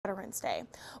Wednesday.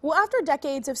 Well, after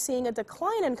decades of seeing a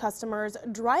decline in customers,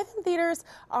 drive-in theaters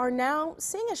are now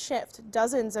seeing a shift.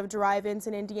 Dozens of drive-ins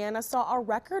in Indiana saw a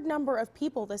record number of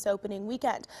people this opening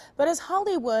weekend. But as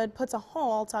Hollywood puts a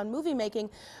halt on movie making,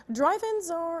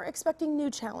 drive-ins are expecting new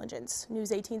challenges.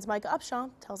 News 18's Micah Upshaw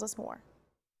tells us more.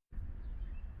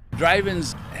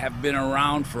 Drive-ins have been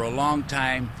around for a long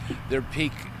time. Their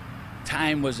peak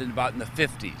time was about in the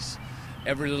 50s.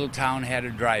 Every little town had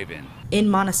a drive-in. In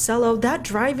Monticello, that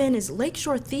drive-in is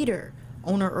Lakeshore Theater.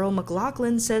 Owner Earl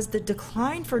McLaughlin says the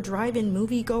decline for drive-in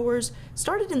moviegoers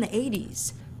started in the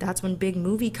 80s. That's when big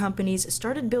movie companies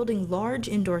started building large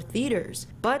indoor theaters.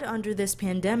 But under this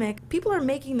pandemic, people are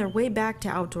making their way back to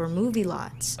outdoor movie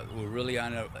lots. We're really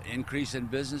on an increase in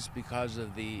business because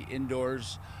of the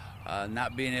indoors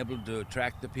not being able to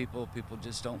attract the people. People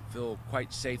just don't feel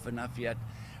quite safe enough yet,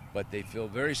 but they feel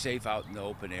very safe out in the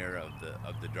open air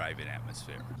of the drive-in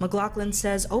atmosphere. McLaughlin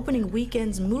says opening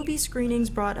weekends movie screenings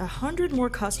brought 100 more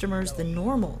customers than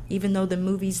normal, even though the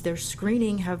movies they're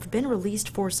screening have been released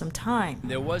for some time.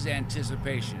 There was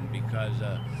anticipation because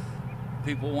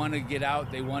people want to get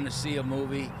out, they want to see a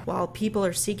movie. While people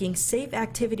are seeking safe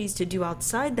activities to do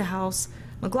outside the house,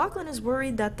 McLaughlin is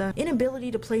worried that the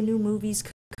inability to play new movies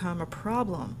could become a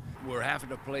problem. We're having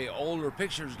to play older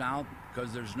pictures now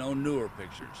because there's no newer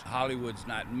pictures. Hollywood's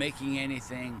not making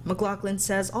anything. McLaughlin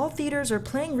says all theaters are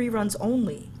playing reruns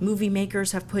only. Movie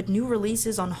makers have put new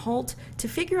releases on halt to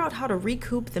figure out how to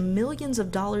recoup the millions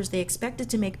of dollars they expected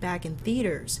to make back in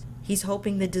theaters. He's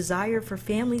hoping the desire for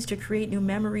families to create new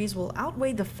memories will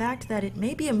outweigh the fact that it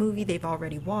may be a movie they've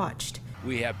already watched.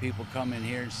 We have people come in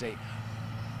here and say,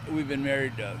 we've been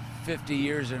married 50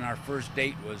 years and our first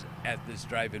date was at this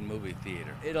drive-in movie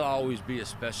theater. It'll always be a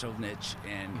special niche,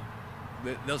 and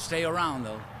they'll stay around,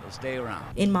 though. They'll stay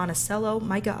around. In Monticello,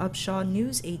 Micah Upshaw,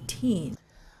 News 18.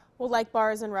 Well, like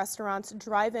bars and restaurants,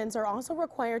 drive-ins are also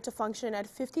required to function at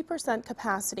 50%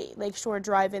 capacity. Lakeshore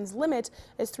Drive-in's limit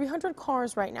is 300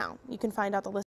 cars right now. You can find out the list